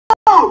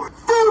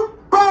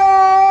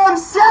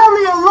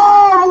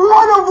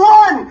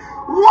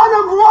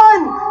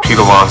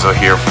Alonso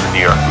here for the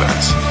New York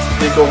Mets.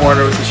 Nico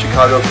Horner with the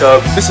Chicago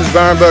Cubs. This is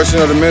Byron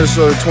Buxton of the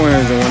Minnesota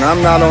Twins, and when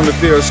I'm not on the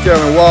field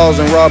scaling walls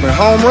and robbing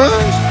home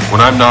runs,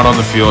 When I'm not on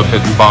the field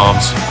hitting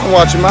bombs, I'm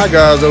watching my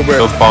guys over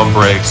fifth at bomb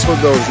breaks,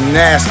 put those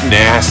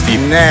nasty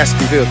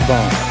fifth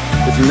bombs.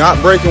 If you're not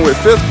breaking with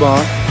fifth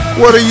bomb,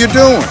 what are you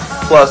doing?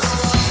 Plus,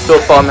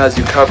 Filth Bomb has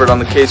you covered on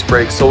the case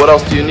break, so what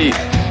else do you need?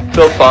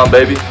 Filth Bomb,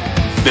 baby.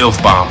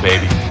 filth bomb,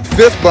 baby.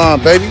 Fifth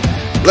bomb, baby.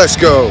 Let's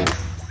go.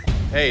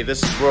 Hey,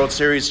 this is World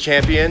Series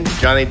champion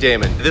Johnny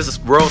Damon. This is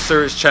World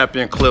Series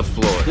champion Cliff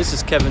Floyd. This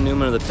is Kevin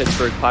Newman of the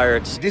Pittsburgh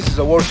Pirates. This is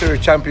a World Series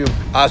champion,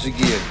 Ozzie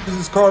Guillen. This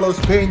is Carlos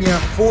Pena,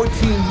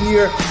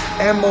 14-year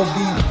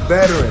MLB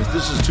veteran.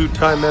 This is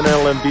two-time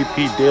NL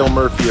MVP Dale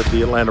Murphy of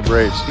the Atlanta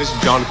Braves. This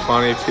is John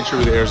Clowney, pitcher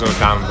of the Arizona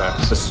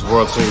Diamondbacks. This is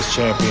World Series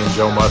champion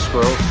Joe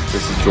Musgrove.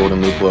 This is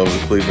Jordan Luplow of the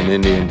Cleveland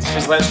Indians.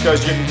 This is Lance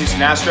Coach Jim from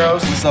Houston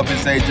Astros. What's up,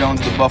 it's A.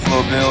 Jones of the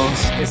Buffalo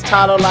Bills. It's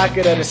Tyler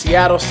Lockett of the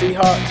Seattle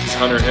Seahawks. It's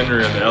Hunter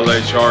Henry of the LA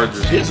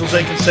Chargers. This is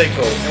Jose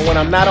Canseco. And when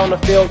I'm not on the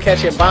field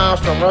catching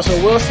bombs from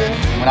Russell Wilson.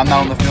 When I'm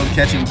not on the field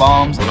catching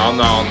bombs. When I'm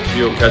not on the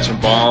field catching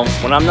bombs.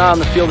 When I'm not on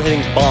the field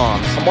hitting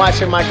bombs. I'm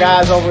watching my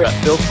guys over at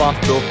Filth Bomb.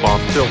 Filth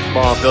bomb, filth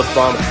bomb, Filth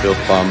Bomb. Filth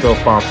bomb.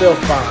 filth bomb.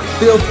 Filth Bomb.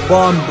 Filth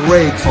bomb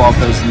breaks Off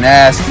those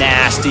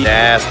nasty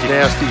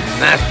Nasty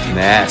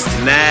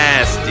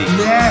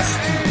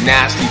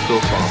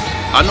filth bomb.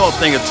 I know a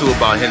thing or two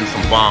about hitting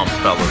some bombs,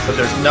 fellas. But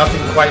there's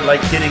nothing quite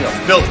like hitting a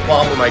filth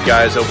bomb with my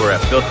guys over at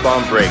Filth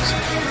Bomb Breaks.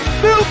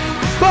 Filth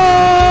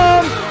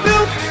Bomb!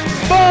 Filth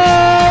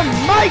Bomb!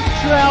 Mike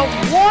Trout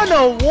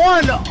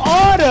 101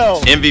 auto!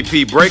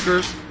 MVP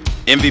breakers,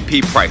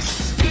 MVP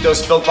prices. Keep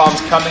those Filth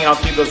Bombs coming, I'll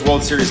keep those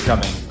World Series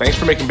coming. Thanks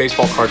for making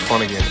baseball cards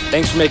fun again.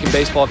 Thanks for making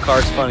baseball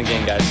cards fun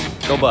again, guys.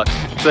 Go Bucks.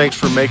 Thanks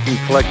for making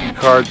collecting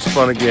cards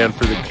fun again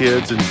for the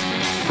kids and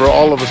for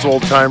all of us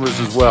old timers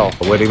as well.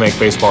 A way to make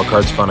baseball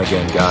cards fun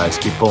again, guys.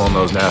 Keep pulling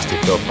those nasty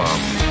filth bombs.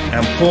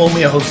 And pull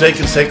me a Jose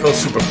Canseco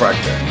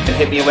Superfractor. And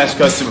hit me a West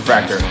Coast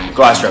Superfractor.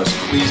 Go Astros.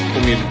 Please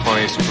pull me a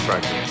DuPont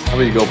Superfractor. How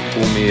about you go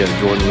pull me a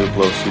Jordan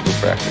Luplow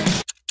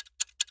Superfractor?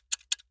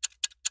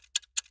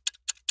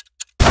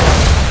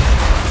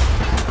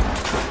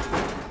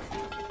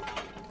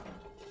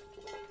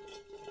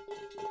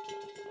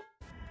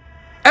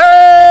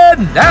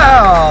 And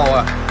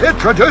now,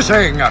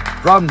 introducing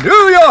from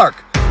New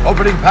York,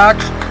 opening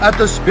packs at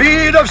the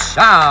speed of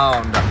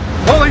sound,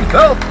 pulling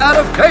filth out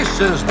of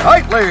cases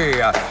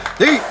tightly,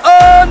 the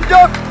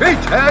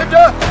undefeated,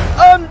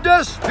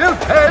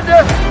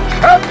 undisputed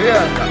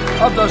champion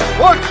of the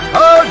sports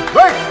card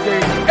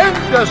breaking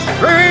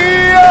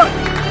industry,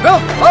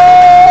 Filth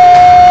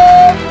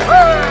Bomb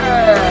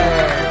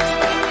Breaks.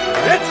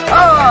 It's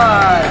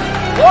time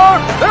for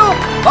Filth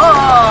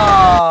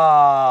Bomb.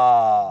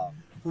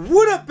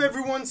 What up,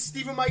 everyone?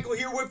 Stephen Michael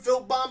here with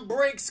Filth Bomb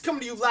Breaks, coming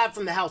to you live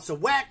from the House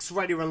of Wax,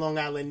 right here in Long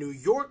Island, New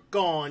York,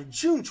 on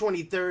June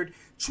 23rd,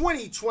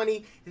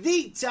 2020.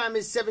 The time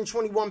is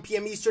 7:21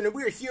 p.m. Eastern, and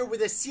we're here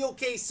with a seal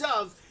case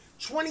of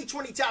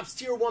 2020 Topps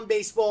Tier 1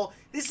 Baseball.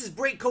 This is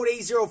break code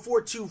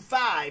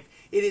A0425.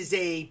 It is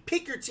a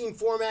pick your team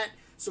format,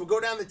 so we'll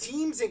go down the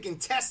teams and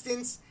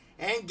contestants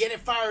and get it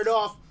fired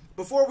off.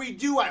 Before we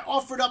do, I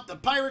offered up the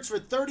Pirates for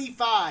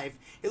 35.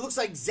 It looks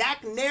like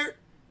Zach Naert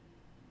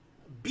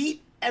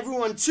beat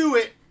everyone to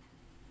it.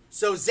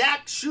 So,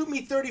 Zach, shoot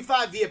me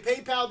 35 via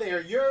PayPal. They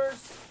are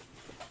yours.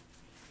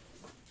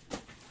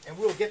 And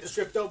we'll get this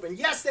ripped open.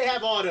 Yes, they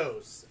have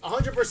autos.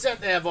 100%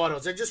 they have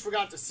autos. I just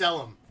forgot to sell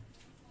them.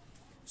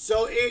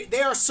 So,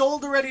 they are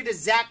sold already to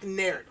Zach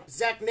Naert.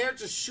 Zach Naert,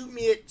 just shoot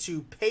me it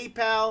to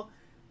PayPal.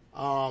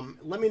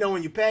 Let me know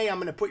when you pay. I'm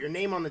going to put your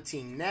name on the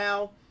team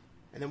now.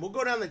 And then we'll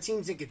go down the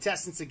teams and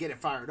contestants to get it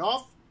fired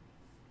off.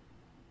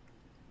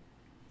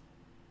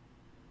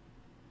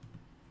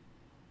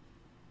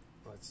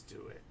 Let's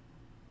do it.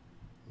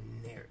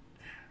 Naert.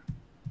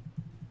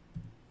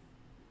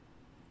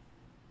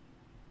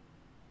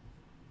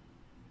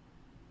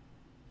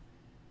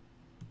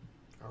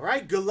 All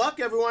right, good luck,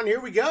 everyone. Here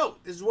we go.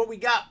 This is what we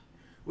got.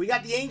 We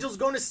got the Angels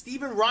going to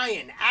Steven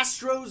Ryan.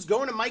 Astros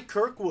going to Mike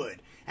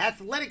Kirkwood.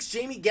 Athletics,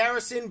 Jamie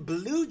Garrison.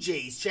 Blue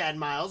Jays, Chad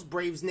Miles.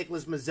 Braves,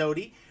 Nicholas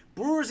Mazzotti.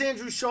 Brewers,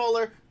 Andrew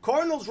Schaller.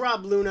 Cardinals,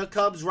 Rob Luna.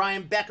 Cubs,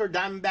 Ryan Becker.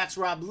 Diamondbacks,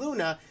 Rob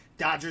Luna.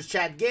 Dodgers,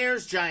 Chad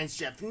Gares. Giants,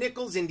 Jeff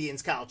Nichols.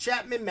 Indians, Kyle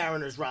Chapman.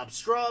 Mariners, Rob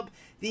Straub.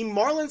 The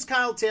Marlins,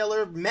 Kyle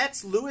Taylor.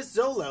 Mets, Louis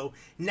Zolo.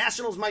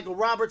 Nationals, Michael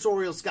Roberts.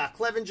 Orioles, Scott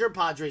Clevenger.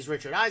 Padres,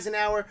 Richard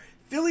Eisenhower.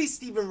 Phillies,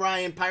 Steven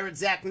Ryan. Pirates,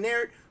 Zach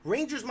Naert.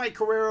 Rangers, Mike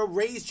Carrero.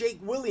 Rays, Jake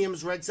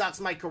Williams. Red Sox,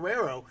 Mike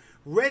Carrero.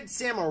 Red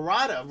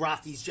Samarata.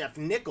 Rockies, Jeff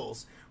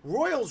Nichols.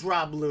 Royals,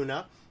 Rob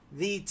Luna.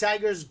 The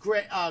Tigers,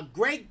 Greg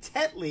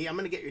Tetley. I'm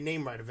going to get your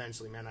name right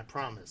eventually, man. I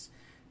promise.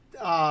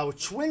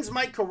 Twins,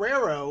 Mike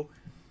Carrero.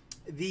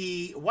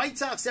 The White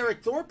Sox,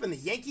 Eric Thorpe. And the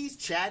Yankees,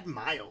 Chad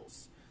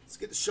Miles. Let's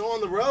get the show on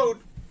the road.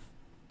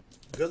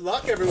 Good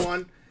luck,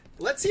 everyone.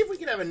 Let's see if we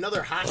can have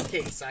another hot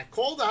case. I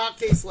called a hot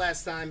case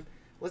last time.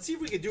 Let's see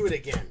if we can do it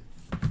again.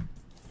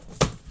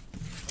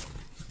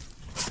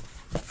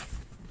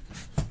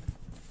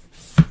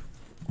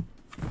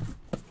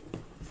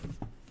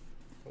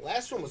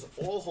 last one was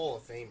all Hall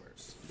of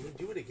Famers. Can we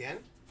do it again?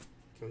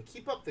 Can we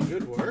keep up the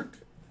good work?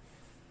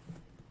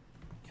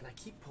 Can I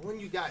keep pulling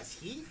you guys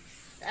heat?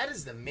 That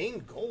is the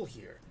main goal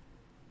here.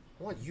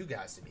 I want you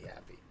guys to be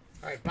happy.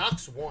 All right,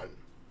 box 1.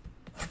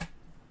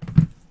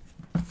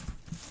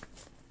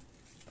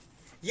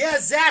 Yeah,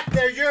 Zach,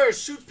 they're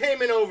yours. Shoot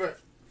payment over.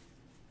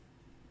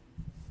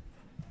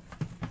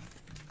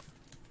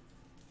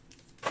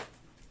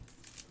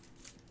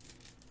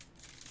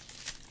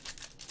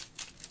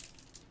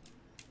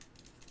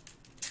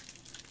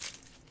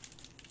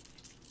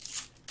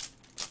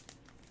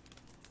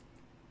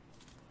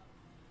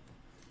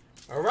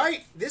 All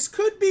right, this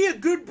could be a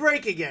good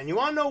break again. You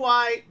want to know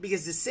why?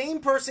 Because the same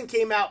person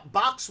came out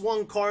box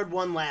 1, card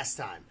 1 last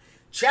time.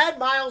 Chad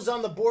Miles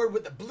on the board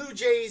with the Blue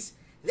Jays.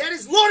 That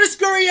is Lourdes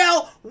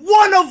Gurriel,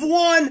 1 of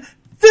 1.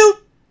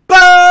 Filth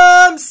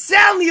bomb!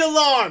 Sound the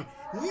alarm!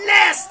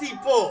 Nasty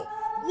pull!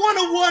 1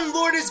 of 1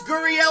 Lourdes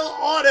Gurriel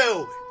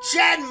auto.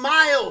 Chad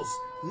Miles,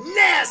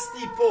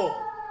 nasty pull.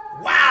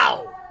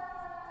 Wow!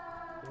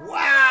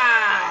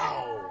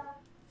 Wow!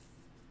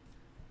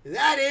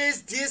 That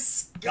is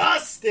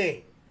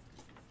disgusting.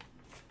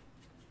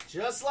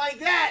 Just like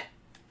that.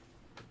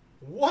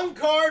 1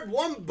 card,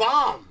 1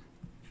 bomb.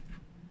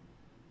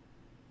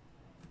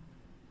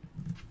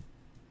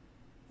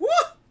 Woo!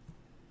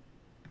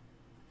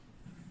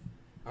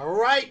 All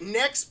right,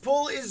 next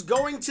pull is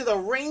going to the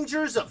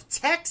Rangers of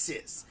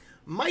Texas.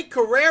 Mike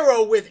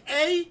Carrero with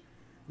a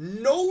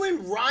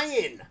Nolan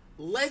Ryan,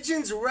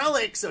 Legends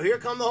Relic. So here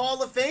come the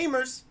Hall of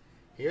Famers.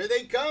 Here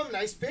they come.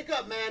 Nice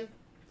pickup, man.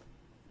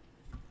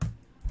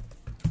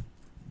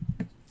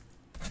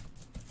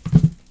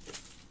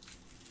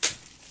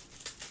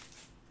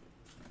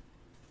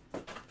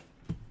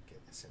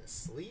 Get this in a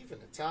sleeve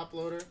and a top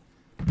loader.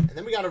 And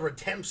then we got a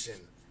redemption.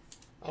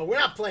 We're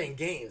not playing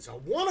games. A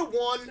 1 of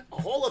 1,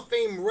 a Hall of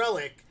Fame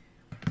relic,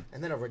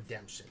 and then a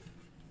redemption.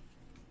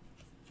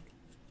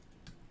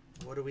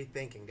 What are we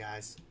thinking,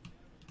 guys?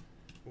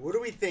 What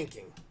are we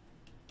thinking?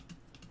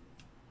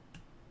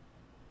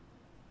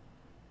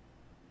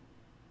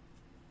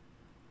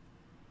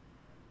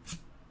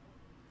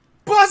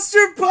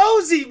 Buster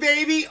Posey,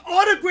 baby!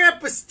 Autograph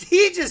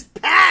prestigious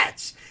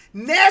patch!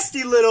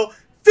 Nasty little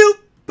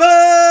filth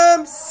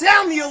bomb!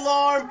 Sound the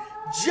alarm!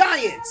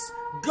 Giants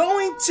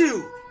going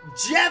to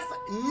Jeff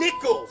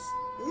Nichols.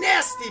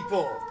 Nasty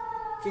pull.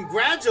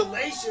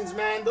 Congratulations,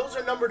 man. Those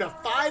are numbered to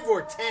 5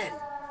 or 10.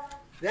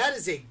 That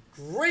is a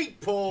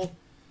great pull.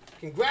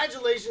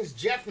 Congratulations,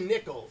 Jeff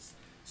Nichols.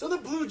 So the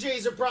Blue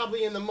Jays are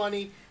probably in the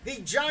money. The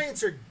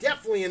Giants are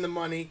definitely in the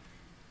money.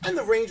 And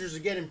the Rangers are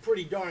getting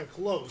pretty darn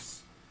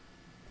close.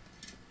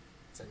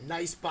 It's a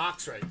nice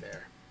box right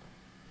there.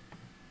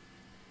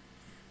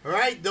 All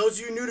right, those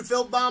of you new to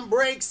Filth Bomb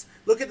breaks,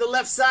 look at the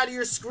left side of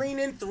your screen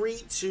in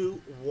 3,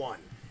 2, 1.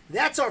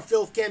 That's our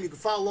Filth Cam. You can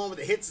follow along with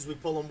the hits as we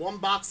pull them 1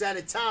 box at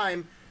a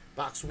time.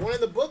 Box 1 in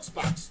the books.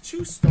 Box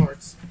 2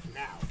 starts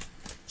now.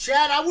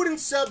 Chad, I wouldn't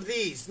sub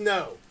these.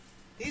 No.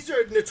 These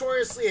are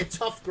notoriously a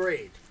tough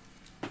grade.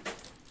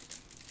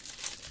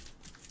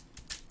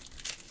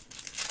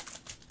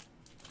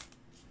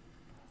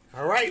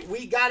 All right,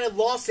 we got a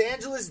Los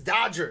Angeles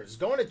Dodgers.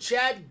 Going to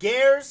Chad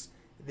Gares.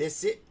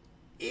 This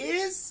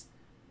is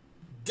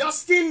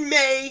Dustin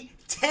May,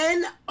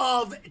 10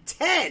 of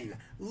 10.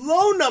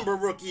 Low number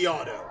rookie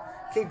auto.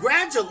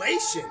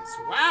 Congratulations.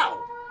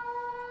 Wow.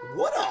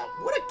 What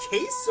a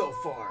case so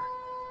far.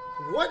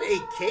 What a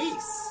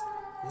case.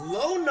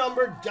 Low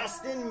number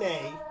Dustin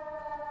May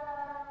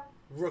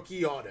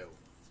rookie auto.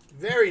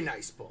 Very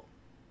nice pull.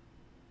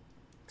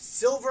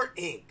 Silver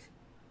ink.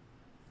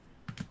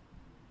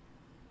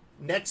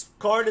 Next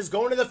card is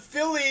going to the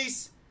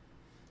Phillies.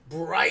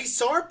 Bryce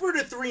Harper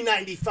to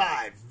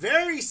 395.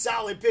 Very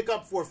solid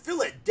pickup for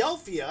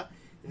Philadelphia.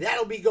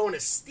 That'll be going to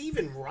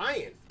Steven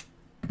Ryan.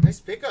 Nice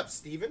pickup,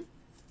 Steven.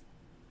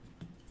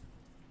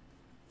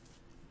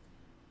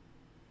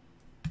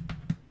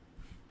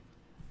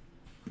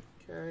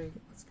 Okay,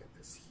 let's get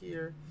this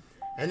here.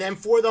 And then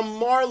for the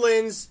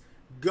Marlins,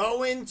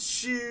 going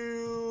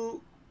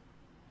to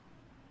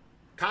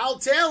Kyle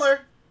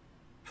Taylor.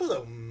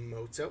 Hello,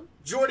 Moto.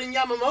 Jordan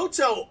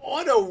Yamamoto,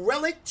 auto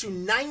relic to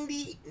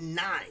 99.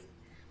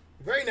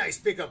 Very nice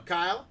pickup,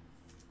 Kyle.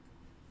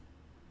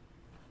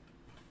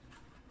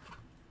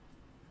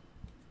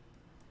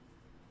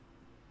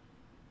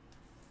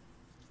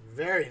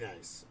 Very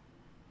nice.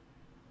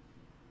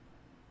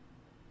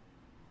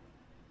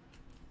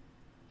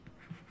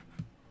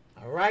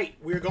 All right,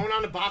 we're going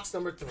on to box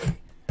number 3.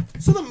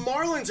 So the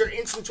Marlins are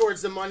inching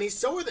towards the money.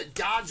 So are the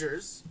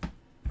Dodgers.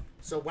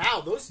 So,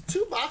 wow, those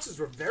 2 boxes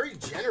were very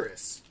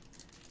generous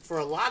for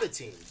a lot of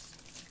teams.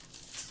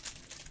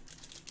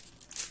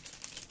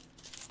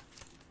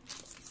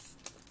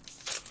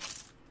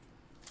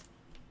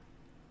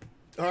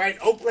 All right,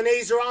 Oakland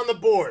A's are on the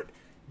board.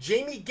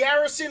 Jamie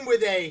Garrison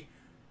with a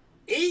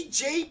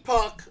A.J.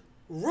 Puck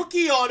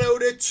rookie auto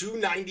to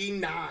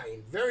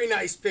 299. Very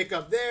nice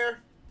pickup there.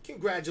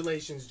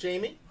 Congratulations,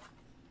 Jamie.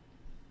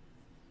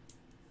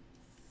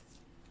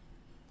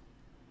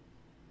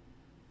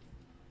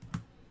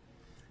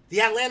 The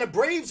Atlanta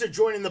Braves are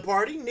joining the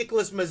party.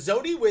 Nicholas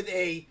Mazzotti with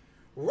a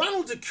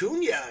Ronald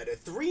Acuna to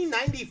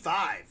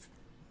 395.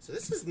 So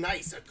this is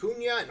nice.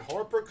 Acuna and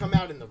Harper come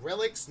out in the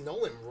relics.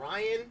 Nolan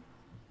Ryan.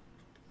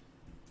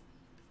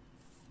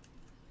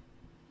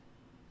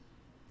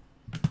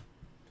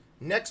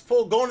 Next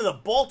pull going to the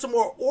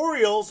Baltimore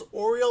Orioles.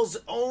 Orioles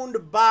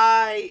owned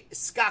by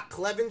Scott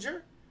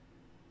Clevenger.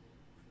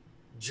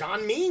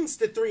 John Means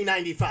to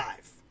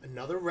 395.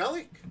 Another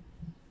relic.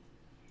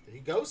 There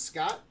you go,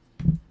 Scott.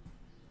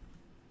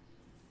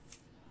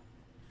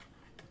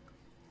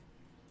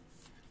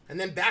 And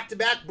then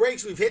back-to-back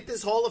breaks. We've hit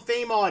this Hall of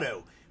Fame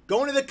auto.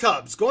 Going to the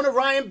Cubs. Going to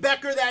Ryan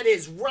Becker. That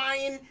is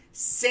Ryan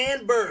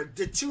Sandberg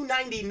to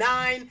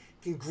 299.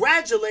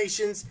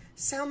 Congratulations.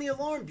 Sound the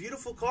alarm.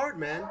 Beautiful card,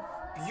 man.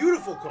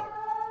 Beautiful card.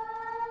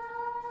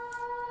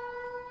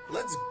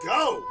 Let's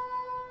go.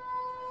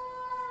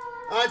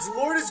 It's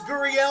Lourdes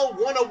Gurriel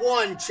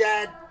 101,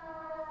 Chad.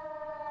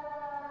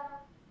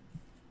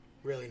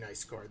 Really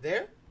nice card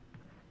there.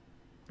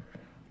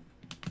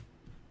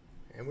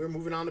 And we're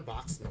moving on to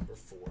box number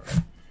 4.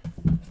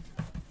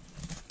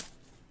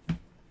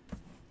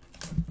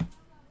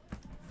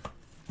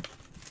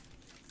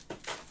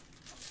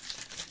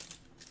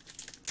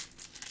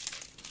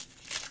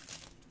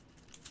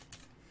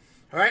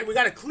 All right, we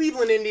got a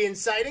Cleveland Indians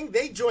sighting.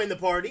 They join the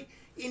party.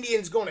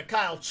 Indians going to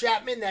Kyle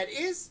Chapman. That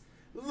is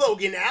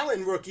Logan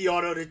Allen, rookie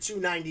auto to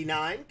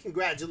 299.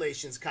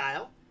 Congratulations,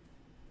 Kyle.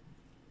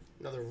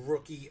 Another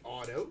rookie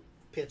auto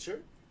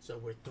pitcher. So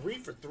we're 3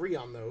 for 3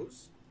 on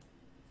those.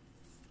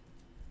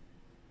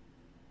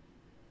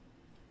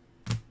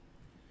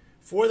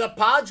 For the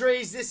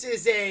Padres, this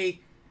is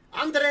a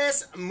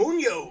Andres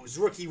Munoz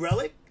rookie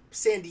relic.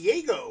 San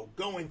Diego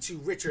going to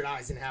Richard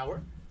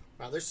Eisenhower.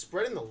 Wow, they're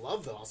spreading the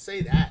love, though. I'll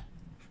say that.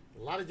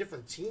 A lot of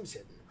different teams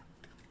hitting.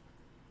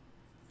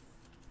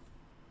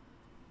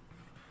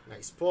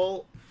 Nice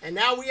pull. And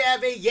now we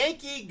have a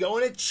Yankee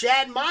going to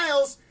Chad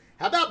Miles.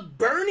 How about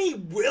Bernie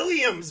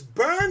Williams?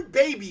 Burn,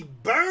 baby.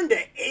 Burn to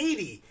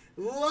 80.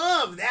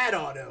 Love that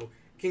auto.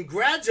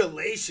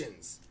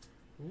 Congratulations.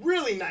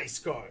 Really nice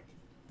card.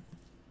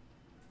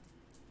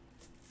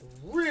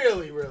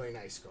 Really, really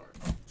nice card.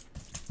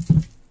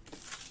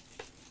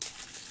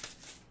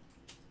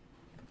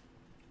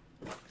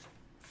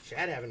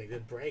 Chad having a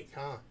good break,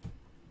 huh?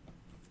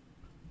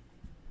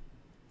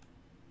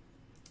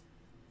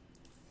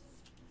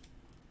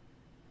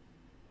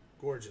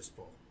 Gorgeous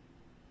pull.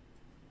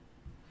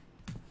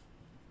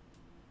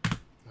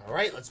 All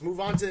right, let's move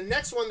on to the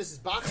next one. This is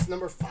box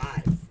number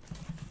 5.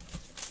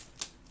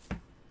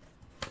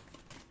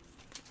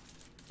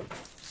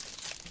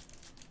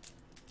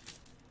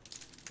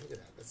 Look at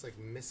that. That's like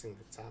missing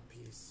the top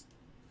piece.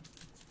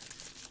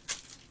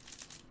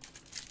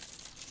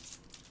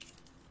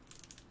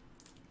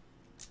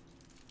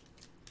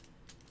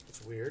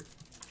 That's weird.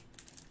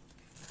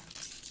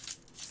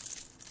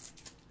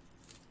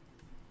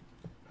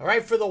 All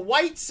right, for the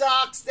White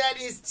Sox, that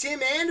is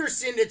Tim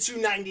Anderson to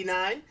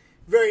 299.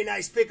 Very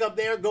nice pickup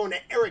there, going to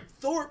Eric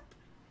Thorpe.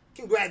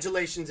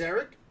 Congratulations,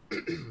 Eric.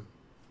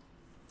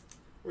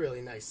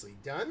 Really nicely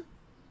done.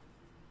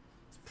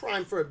 It's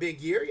prime for a big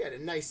year. You had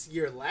a nice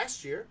year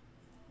last year.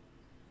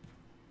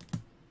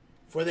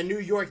 For the New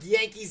York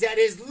Yankees, that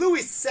is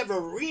Luis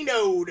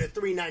Severino to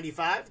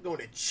 395, going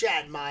to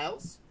Chad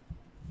Miles.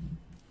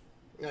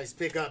 Nice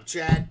pickup,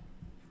 Chad.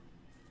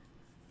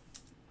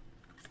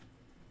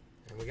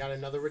 And we got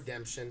another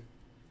redemption.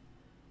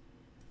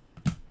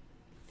 Who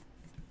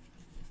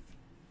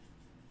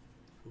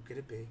could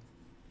it be?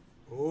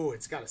 Oh,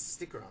 it's got a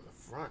sticker on the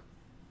front.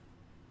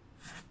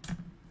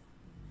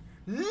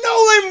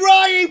 Nolan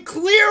Ryan,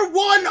 clear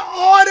 1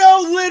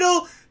 auto,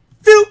 little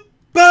Foop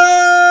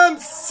Bum.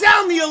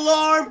 Sound the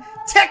alarm.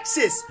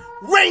 Texas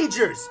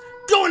Rangers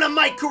going to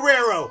Mike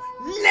Carrero.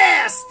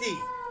 Nasty.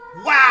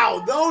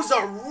 Wow, those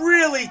are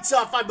really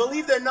tough. I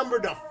believe they're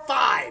numbered to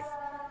 5.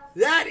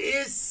 That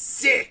is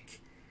sick.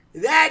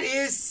 That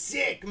is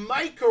sick.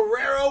 Mike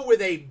Carrero with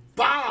a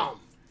bomb.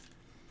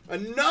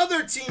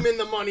 Another team in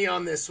the money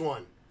on this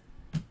one.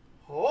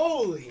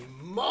 Holy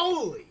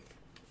moly.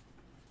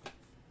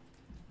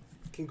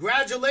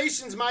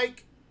 Congratulations,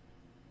 Mike.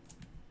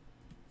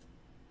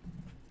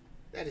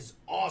 That is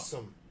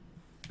awesome.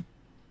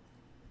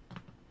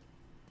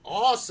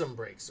 Awesome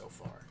break so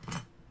far.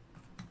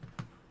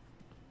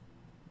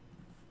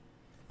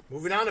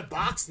 Moving on to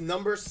box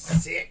number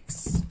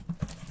 6.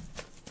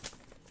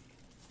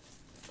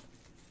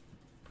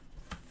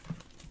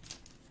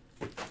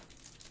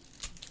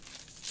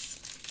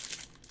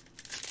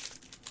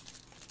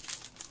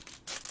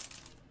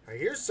 All right,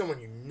 here's someone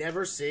you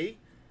never see.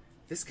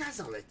 This guy's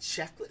on the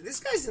checklist.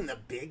 This guy's in the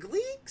big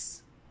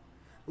leagues?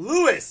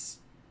 Lewis.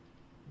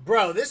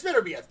 Bro, this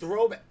better be a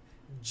throwback.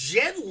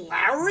 Jed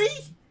Lowry?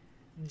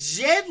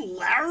 Jed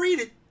Lowry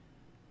to...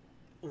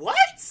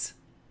 What?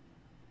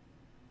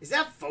 Is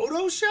that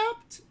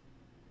photoshopped?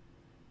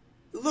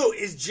 Lou,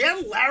 is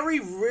Jed Lowry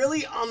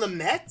really on the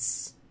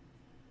Mets?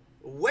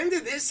 When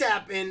did this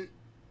happen?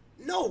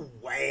 No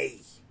way.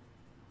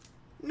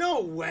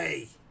 No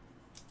way.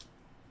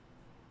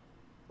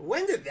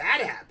 When did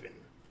that happen?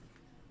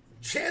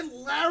 Jed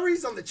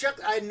Lowry's on the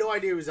check. I had no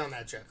idea he was on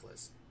that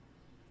checklist.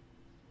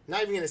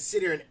 Not even going to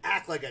sit here and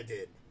act like I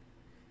did.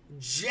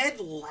 Jed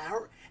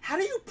Lowry. How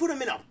do you put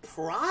him in a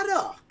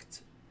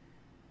product?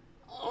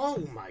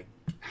 Oh my.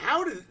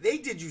 How did they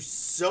did you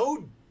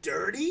so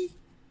dirty?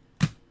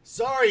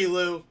 Sorry,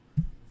 Lou.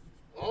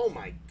 Oh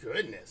my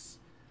goodness.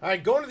 All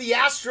right, going to the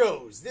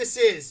Astros. This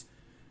is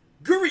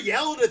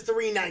Gurriel to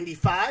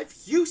 395.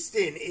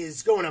 Houston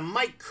is going to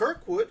Mike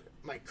Kirkwood.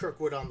 Mike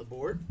Kirkwood on the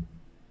board.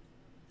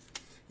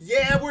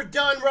 Yeah, we're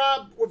done,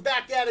 Rob. We're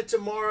back at it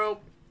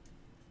tomorrow.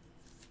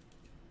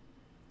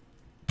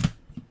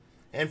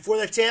 And for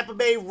the Tampa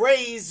Bay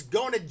Rays,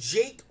 going to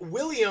Jake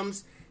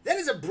Williams. That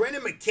is a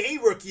Brendan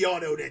McKay rookie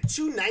auto to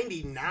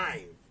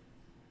 299.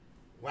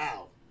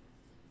 Wow.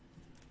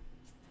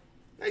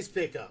 Nice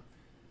pickup.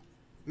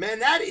 Man,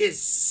 that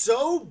is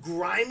so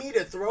grimy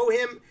to throw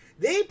him.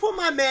 They put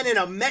my man in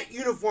a Met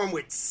uniform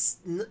with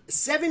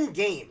 7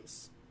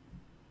 games.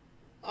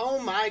 Oh,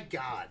 my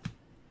God.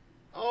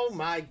 Oh,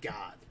 my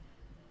God.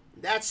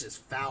 That's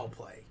just foul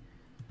play.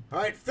 All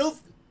right,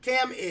 Filth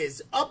Cam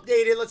is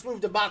updated. Let's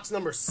move to box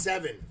number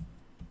 7.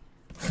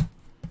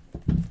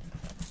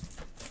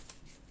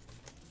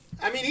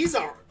 I mean, he's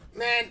a...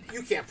 Man,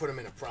 you can't put him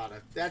in a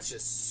product. That's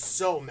just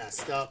so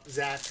messed up,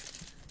 Zach.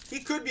 He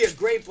could be a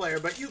great player,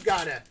 but you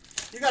gotta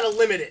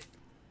limit it.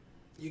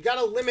 You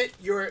gotta limit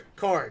your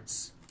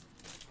cards.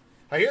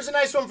 All right, here's a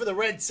nice one for the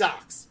Red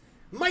Sox.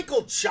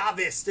 Michael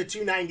Chavis to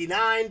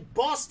 299.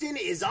 Boston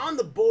is on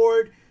the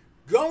board,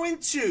 going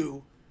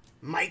to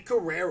Mike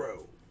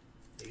Guerrero.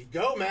 There you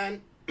go,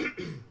 man.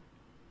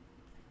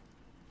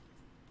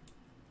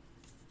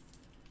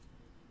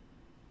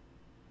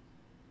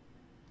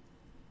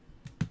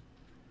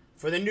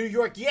 For the New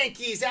York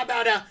Yankees, how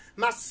about a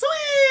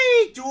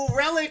Masui dual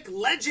relic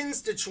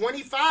Legends to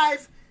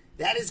 25?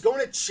 That is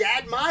going to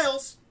Chad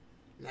Miles.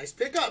 Nice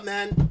pickup,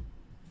 man.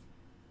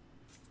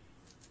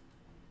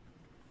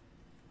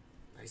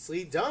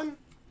 Nicely done.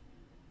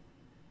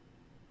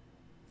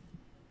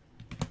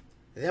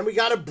 And then we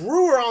got a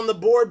Brewer on the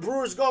board.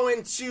 Brewer's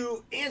going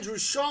to Andrew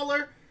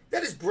Schaller.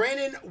 That is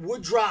Brandon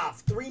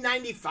Woodruff,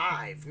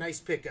 395. Nice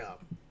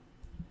pickup.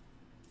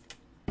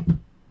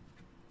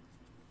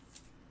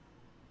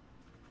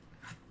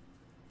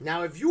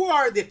 Now, if you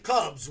are the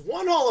Cubs,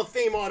 1 Hall of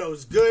Fame auto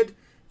is good.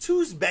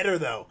 2's better,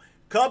 though.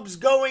 Cubs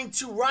going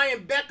to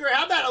Ryan Becker.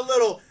 How about a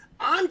little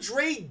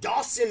Andre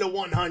Dawson to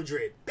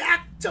 100?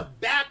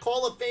 Back-to-back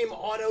Hall of Fame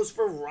autos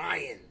for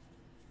Ryan.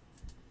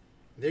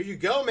 There you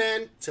go,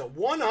 man. To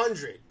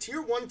 100.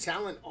 Tier 1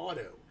 talent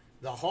auto.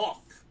 The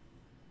Hawk.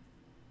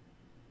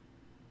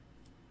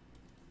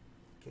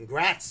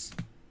 Congrats.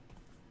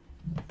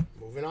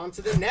 Moving on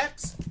to the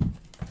next.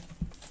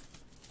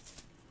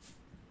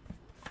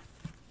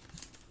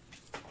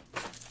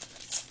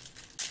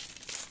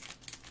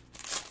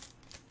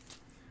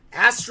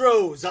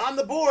 Astros on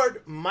the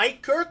board.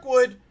 Mike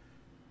Kirkwood.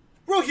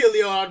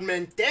 Rogelio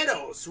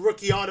Armenteros.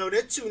 Rookie auto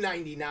to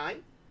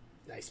 299.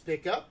 Nice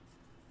pickup.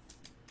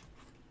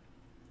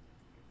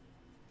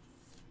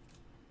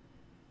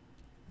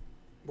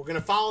 We're going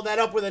to follow that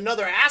up with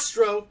another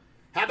Astro.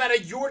 How about a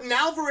Yordan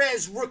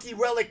Alvarez rookie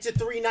relic to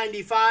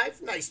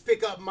 395? Nice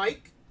pickup,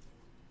 Mike.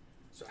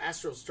 So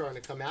Astro's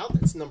starting to come out.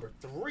 That's number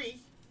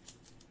 3.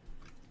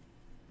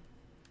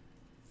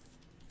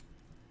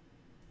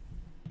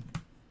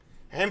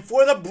 And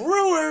for the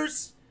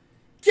Brewers,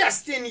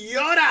 Keston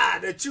Yoda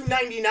to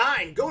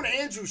 299. Going to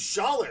Andrew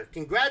Schaller.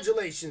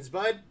 Congratulations,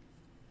 bud.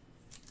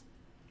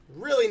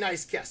 Really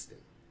nice Keston.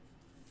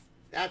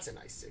 That's a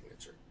nice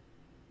signature.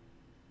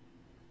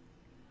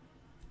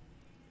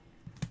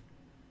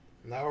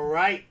 All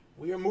right.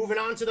 We are moving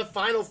on to the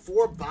final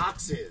 4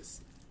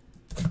 boxes.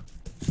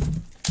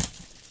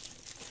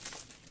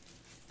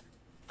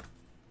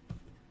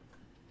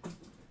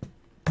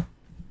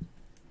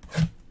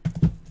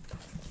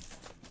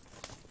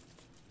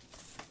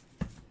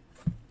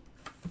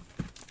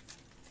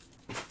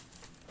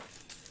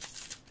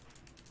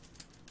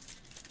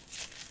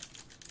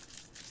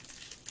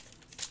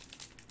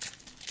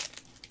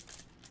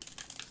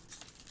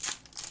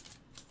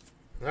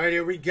 All right,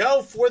 here we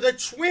go. For the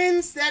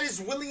Twins, that is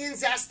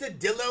Williams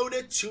Astudillo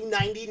to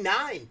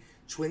 299.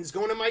 Twins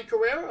going to Mike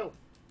Guerrero.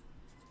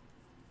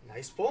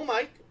 Nice pull,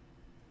 Mike.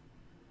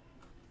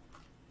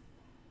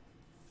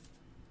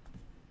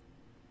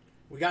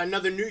 We got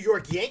another New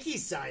York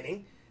Yankees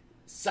sighting.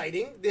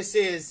 This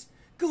is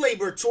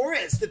Gleyber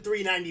Torres to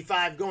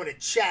 395 going to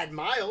Chad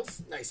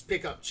Miles. Nice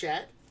pickup,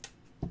 Chad.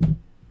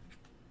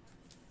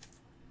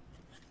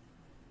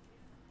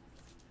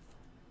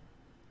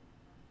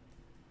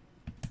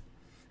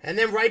 And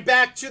then right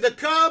back to the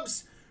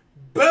Cubs.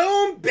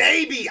 Boom,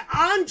 baby.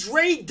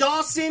 Andre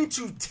Dawson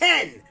to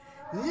 10.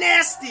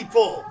 Nasty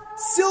pull.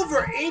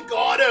 Silver ink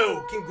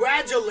auto.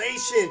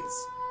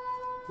 Congratulations.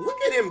 Look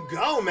at him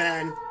go,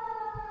 man.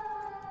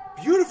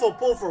 Beautiful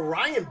pull for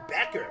Ryan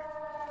Becker.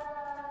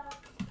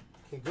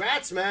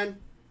 Congrats, man.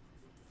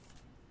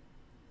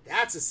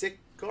 That's a sick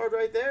card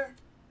right there.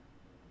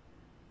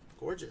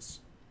 Gorgeous.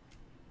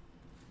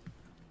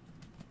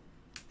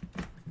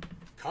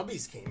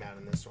 Cubbies came out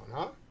in this one,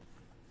 huh?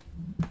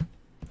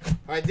 All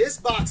right, this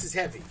box is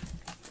heavy.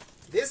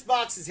 This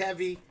box is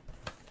heavy.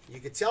 You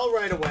can tell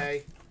right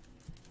away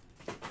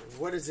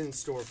what is in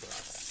store for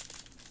us.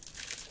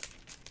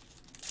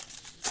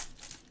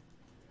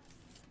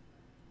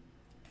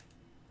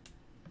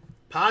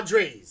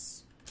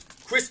 Padres.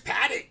 Chris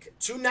Paddock,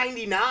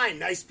 $2.99.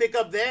 Nice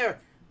pickup there.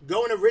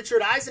 Going to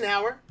Richard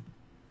Eisenhower.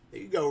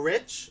 There you go,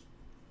 Rich.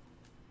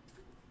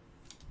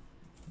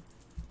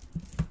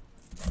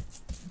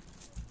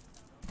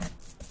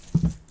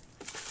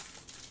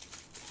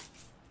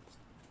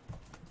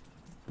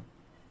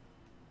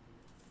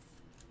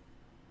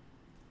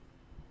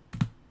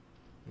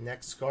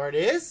 Next card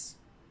is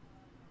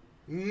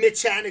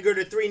Mitch Haniger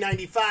to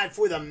 $3.95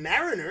 for the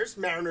Mariners.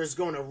 Mariners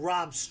going to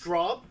Rob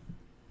Straub.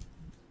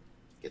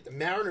 Get the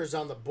Mariners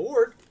on the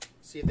board.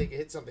 See if they can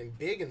hit something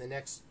big in the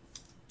next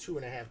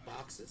 2.5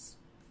 boxes.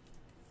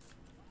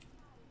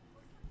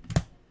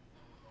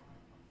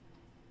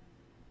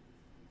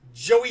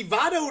 Joey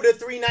Votto to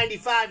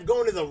 $3.95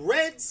 going to the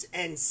Reds.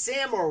 And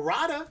Sam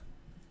Arata.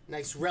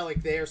 Nice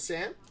relic there,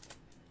 Sam.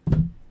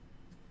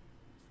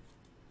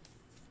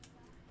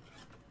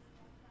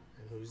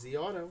 Who's the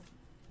auto?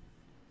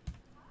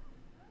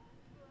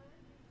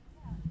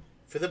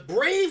 For the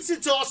Braves,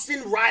 it's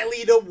Austin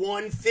Riley to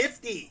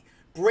 $150.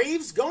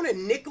 Braves going to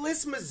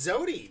Nicholas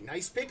Mazzotti.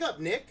 Nice pickup,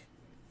 Nick.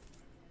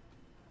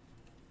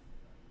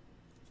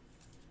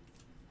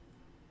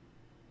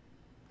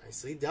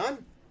 Nicely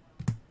done.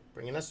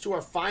 Bringing us to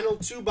our final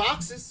 2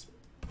 boxes.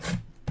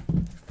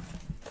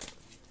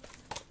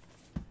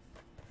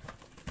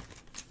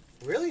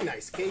 Really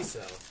nice case,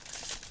 though.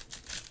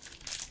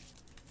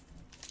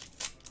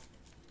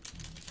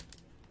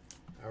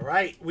 All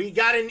right, we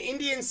got an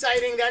Indian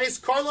sighting. That is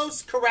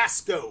Carlos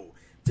Carrasco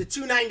to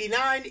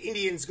 $2.99.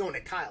 Indians going to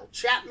Kyle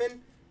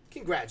Chapman.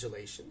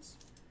 Congratulations.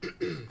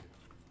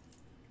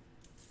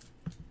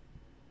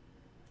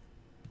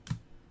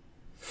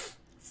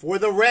 For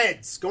the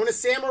Reds, going to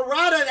Sam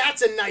Arata.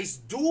 That's a nice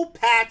dual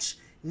patch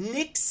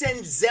Nick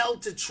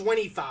Senzel to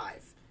 $25.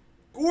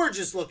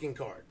 Gorgeous looking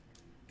card.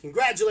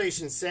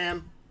 Congratulations,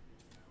 Sam.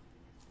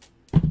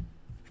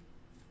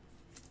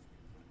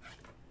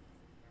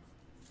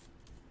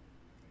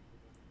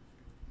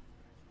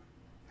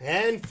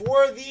 And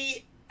for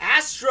the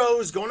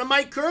Astros, going to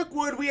Mike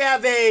Kirkwood, we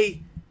have a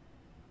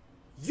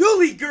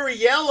Yuli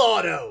Gurriel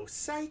auto.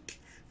 Psych.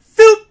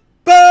 Foop,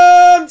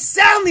 boom,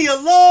 sound the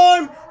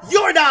alarm.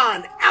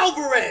 Yordan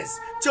Alvarez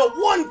to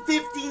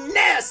 $150.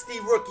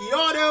 Nasty rookie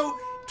auto.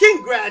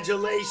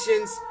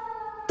 Congratulations.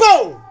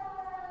 Boom.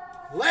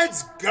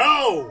 Let's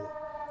go.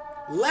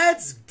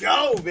 Let's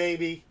go,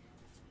 baby.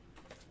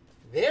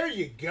 There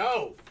you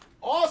go.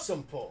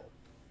 Awesome pull.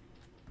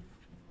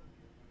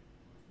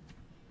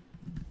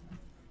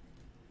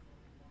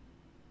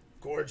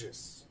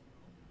 Gorgeous.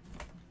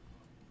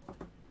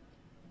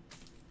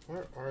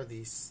 Where are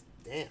these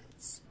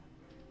stands?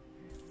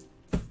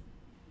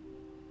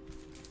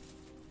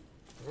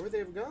 Where would they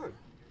have gone?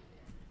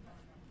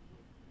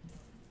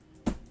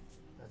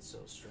 That's so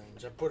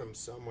strange. I put them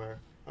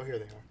somewhere. Oh, here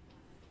they are.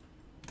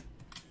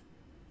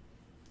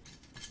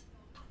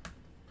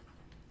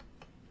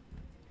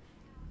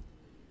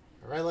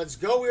 All right, let's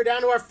go. We're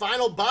down to our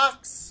final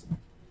box.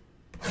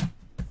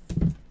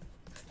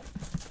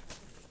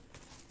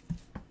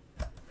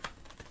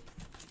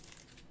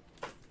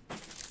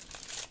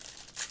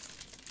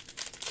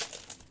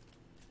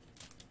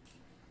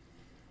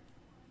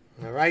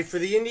 All right, for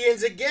the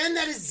Indians again,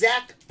 that is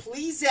Zach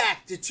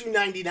Plesac to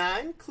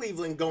 $2.99.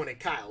 Cleveland going to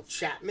Kyle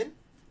Chapman.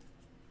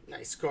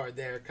 Nice card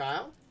there,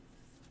 Kyle.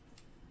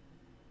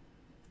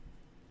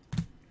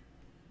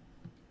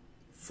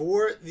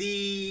 For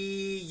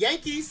the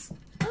Yankees,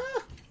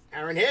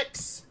 Aaron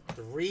Hicks,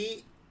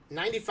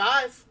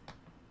 $3.95.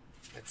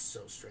 That's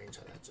so strange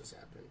how that just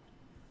happened.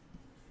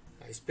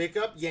 Nice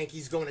pickup.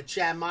 Yankees going to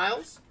Chad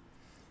Miles.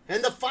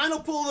 And the final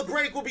pull of the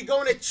break will be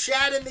going to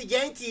Chad and the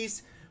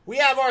Yankees. We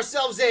have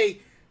ourselves a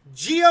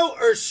Gio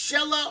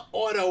Urshela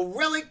auto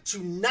relic to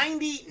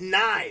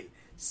 $99.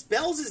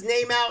 Spells his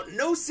name out.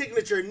 No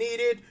signature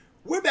needed.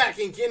 We're back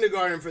in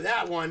kindergarten for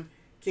that one.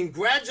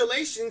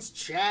 Congratulations,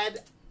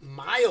 Chad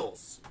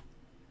Miles.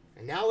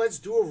 And now let's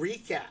do a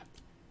recap.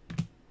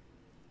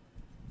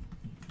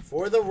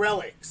 For the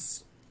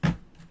relics.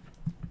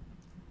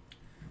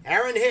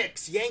 Aaron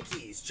Hicks,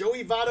 Yankees.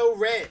 Joey Votto,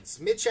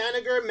 Reds. Mitch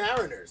Haniger,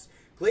 Mariners.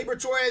 Gleyber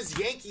Torres,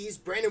 Yankees.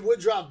 Brandon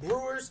Woodruff,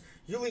 Brewers.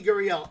 Yuli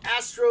Gurriel,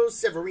 Astros.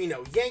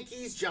 Severino,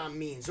 Yankees. John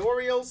Means,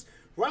 Orioles.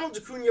 Ronald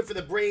Acuna for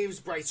the Braves.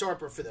 Bryce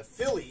Harper for the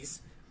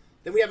Phillies.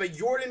 Then we have a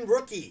Jordan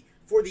rookie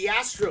for the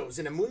Astros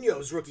and a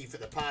Munoz rookie for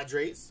the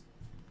Padres.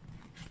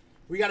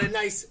 We got a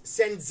nice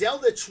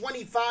Senzel to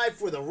 25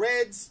 for the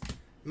Reds.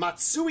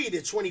 Matsui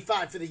to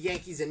 25 for the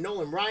Yankees and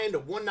Nolan Ryan to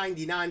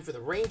 $199 for the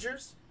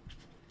Rangers.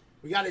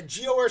 We got a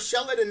Gio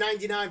Urshela to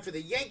 99 for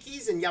the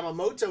Yankees and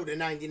Yamamoto to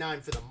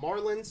 99 for the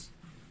Marlins.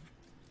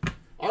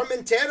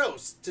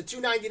 Armenteros to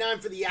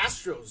 $299 for the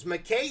Astros.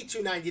 McKay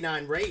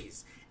 $299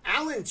 Rays.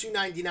 Allen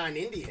 $299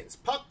 Indians.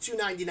 Puck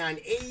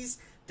 $299 A's.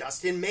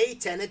 Dustin May,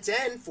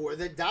 10/10 for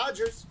the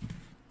Dodgers.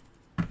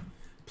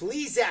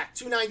 Plesac,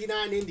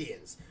 299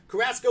 Indians.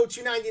 Carrasco,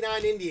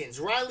 299 Indians.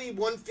 Riley,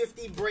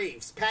 150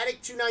 Braves.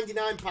 Paddock,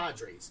 299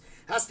 Padres.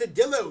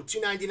 Astudillo,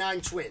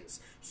 299 Twins.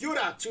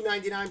 Hura,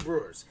 299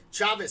 Brewers.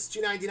 Chavez,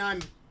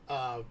 299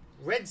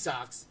 Red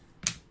Sox.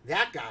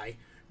 That guy.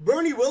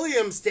 Bernie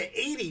Williams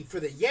 /80 for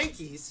the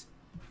Yankees.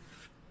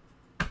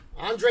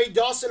 Andre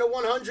Dawson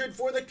 /100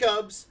 for the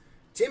Cubs.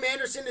 Tim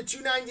Anderson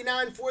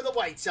 /299 for the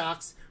White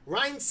Sox.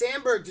 Ryan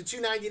Sandberg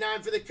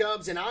 /299 for the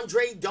Cubs. And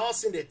Andre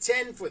Dawson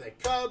 /10 for the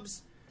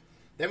Cubs.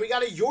 Then we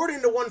got a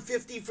Jordan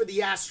 /150 for the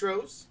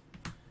Astros.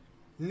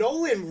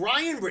 Nolan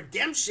Ryan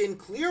Redemption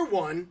Clear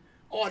 1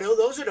 auto.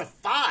 Those are the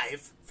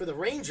 5 for the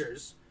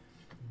Rangers.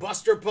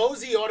 Buster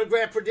Posey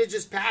autograph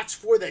prodigious patch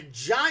for the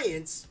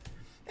Giants.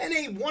 And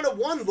a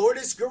 1/1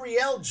 Lourdes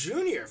Gurriel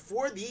Jr.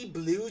 for the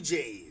Blue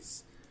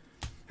Jays.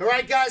 All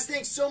right, guys,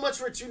 thanks so much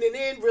for tuning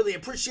in. Really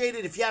appreciate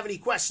it. If you have any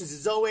questions,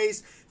 as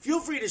always,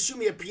 feel free to shoot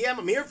me a PM.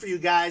 I'm here for you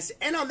guys.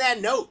 And on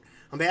that note,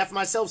 on behalf of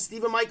myself,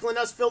 Stephen, Michael, and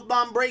us, Filth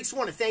Bomb Breaks, I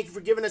want to thank you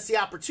for giving us the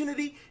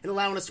opportunity and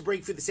allowing us to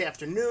break through this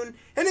afternoon.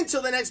 And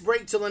until the next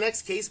break, till the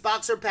next case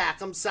box or pack,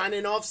 I'm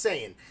signing off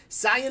saying,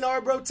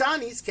 sayonara,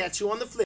 brotanis. Catch you on the flip.